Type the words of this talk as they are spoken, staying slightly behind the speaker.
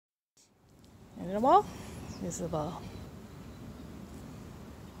in a wall. This is the ball.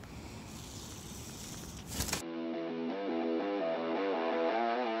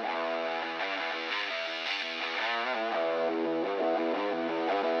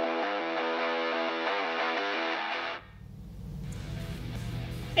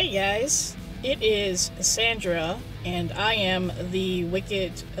 Hey guys, it is Sandra, and I am the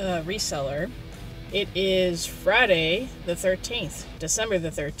Wicked Reseller. It is Friday the 13th, December the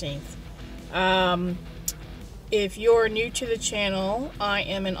 13th. If you're new to the channel, I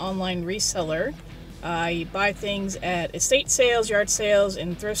am an online reseller. I buy things at estate sales, yard sales,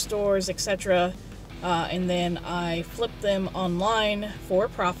 and thrift stores, etc. And then I flip them online for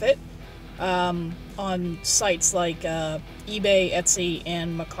profit. On sites like eBay, Etsy,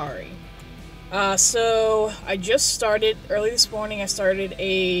 and Mercari. So I just started early this morning. I started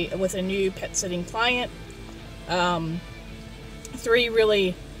with a new pet sitting client. 3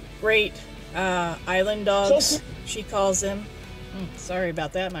 really great island dogs, she calls them. Sorry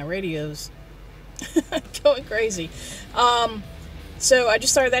about that. My radio's going crazy. So I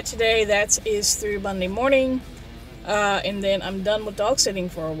just started that today. That is through Monday morning, and then I'm done with dog sitting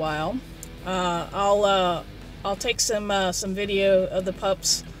for a while. I'll take some video of the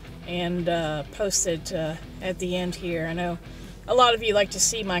pups and post it at the end here. I know a lot of you like to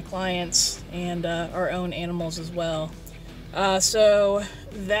see my clients and our own animals as well. So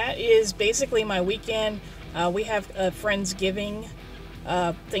that is basically my weekend. We have a Friendsgiving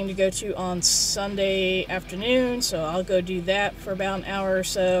thing to go to on Sunday afternoon, so I'll go do that for about an hour or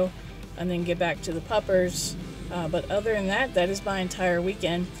so and then get back to the puppers. But other than that, that is my entire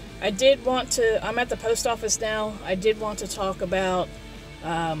weekend. I did want to, I'm at the post office now, I did want to talk about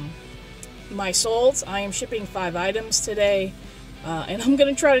my solds. I am shipping 5 items today, and I'm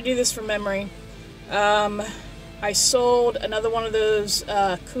going to try to do this from memory. I sold another one of those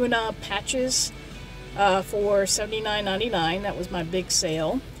Kuna patches for $79.99. That was my big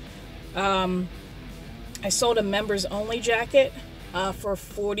sale. I sold a members only jacket for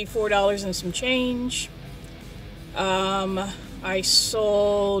 $44 and some change. I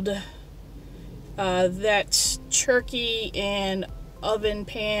sold that turkey and oven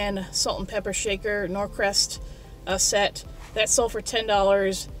pan salt and pepper shaker Norcrest set. That sold for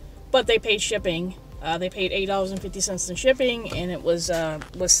 $10, but they paid shipping. They paid $8.50 in shipping, and it was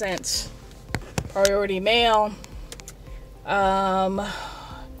sent priority mail. That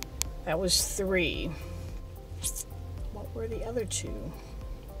was 3. What were the other 2?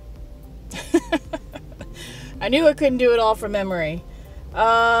 I knew I couldn't do it all from memory.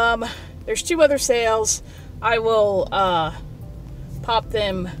 There's 2 other sales. I will pop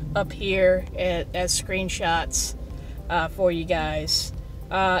them up here as screenshots for you guys.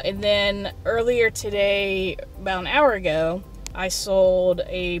 And then earlier today, about an hour ago, I sold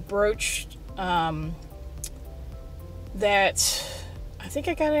a brooch that I think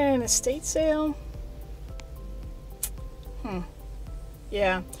I got it at an estate sale.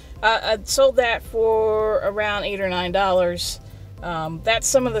 Yeah. I sold that for around $8 or $9. That's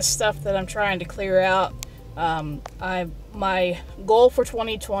some of the stuff that I'm trying to clear out. My goal for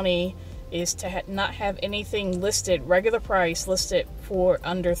 2020 is to not have anything listed, regular price, listed for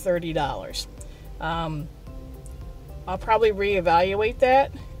under $30. I'll probably reevaluate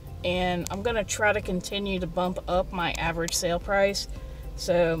that, and I'm going to try to continue to bump up my average sale price.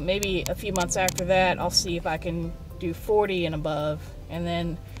 So maybe a few months after that, I'll see if I can do 40 and above, and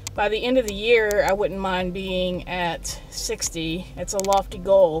then by the end of the year, I wouldn't mind being at 60. It's a lofty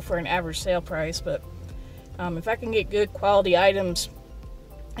goal for an average sale price, but if I can get good quality items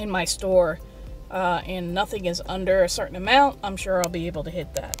in my store and nothing is under a certain amount, I'm sure I'll be able to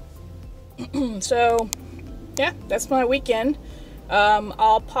hit that. So, yeah, that's my weekend.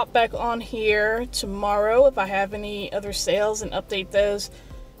 I'll pop back on here tomorrow if I have any other sales and update those.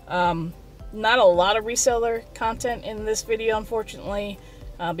 Not a lot of reseller content in this video, unfortunately.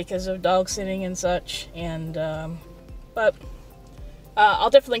 Because of dog sitting and such, and but I'll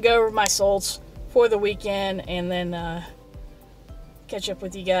definitely go over my solds for the weekend and then catch up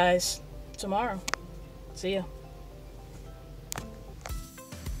with you guys tomorrow. See ya.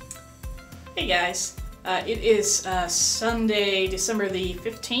 Hey guys, it is Sunday, December the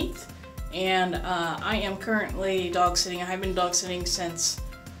 15th, and I am currently dog sitting. I have been dog sitting since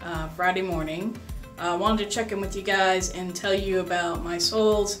Friday morning. I wanted to check in with you guys and tell you about my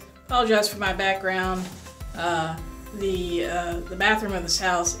solds. Apologize for my background. The bathroom of this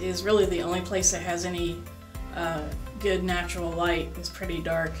house is really the only place that has any good natural light. It's pretty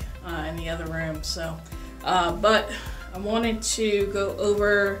dark in the other room. So, but I wanted to go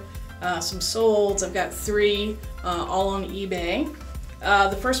over some solds. I've got 3 all on eBay.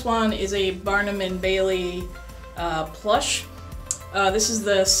 The first one is a Barnum and Bailey plush. This is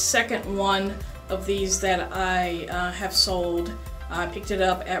the second one of these that I have sold. I picked it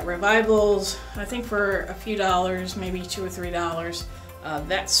up at Revivals, I think for a few dollars, maybe $2 or $3.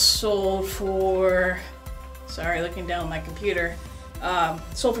 That sold for, sorry, looking down my computer,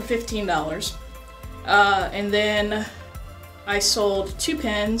 sold for $15. And then I sold 2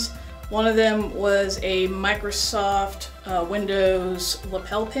 pins. One of them was a Microsoft Windows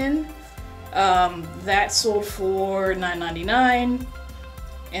lapel pin. That sold for $9.99.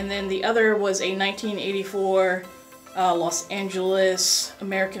 And then the other was a 1984 Los Angeles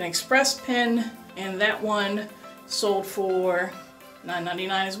American Express pin, and that one sold for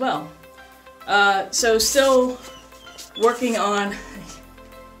 $9.99 as well. So still working on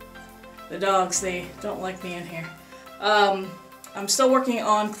the dogs, they don't like me in here. I'm still working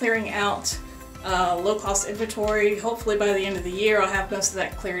on clearing out low-cost inventory. Hopefully by the end of the year I'll have most of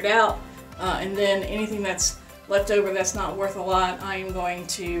that cleared out, and then anything that's left over that's not worth a lot, I am going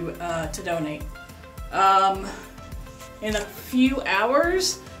to donate. In a few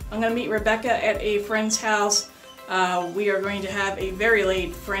hours, I'm going to meet Rebecca at a friend's house. We are going to have a very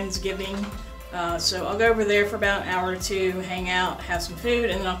late Friendsgiving, so I'll go over there for about an hour or two, hang out, have some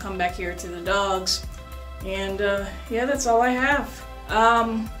food, and then I'll come back here to the dogs. And yeah, that's all I have.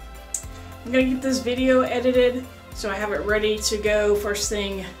 I'm going to get this video edited so I have it ready to go first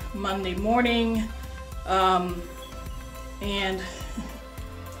thing Monday morning. And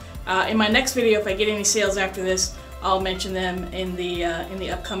in my next video, if I get any sales after this, I'll mention them in the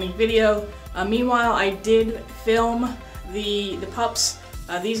upcoming video. Meanwhile, I did film the pups.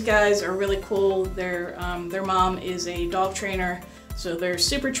 These guys are really cool. Their mom is a dog trainer, so they're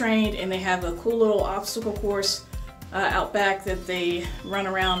super trained, and they have a cool little obstacle course out back that they run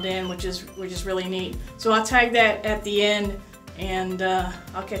around in, which is really neat. So I'll tag that at the end, and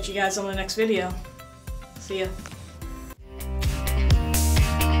I'll catch you guys on the next video. See ya.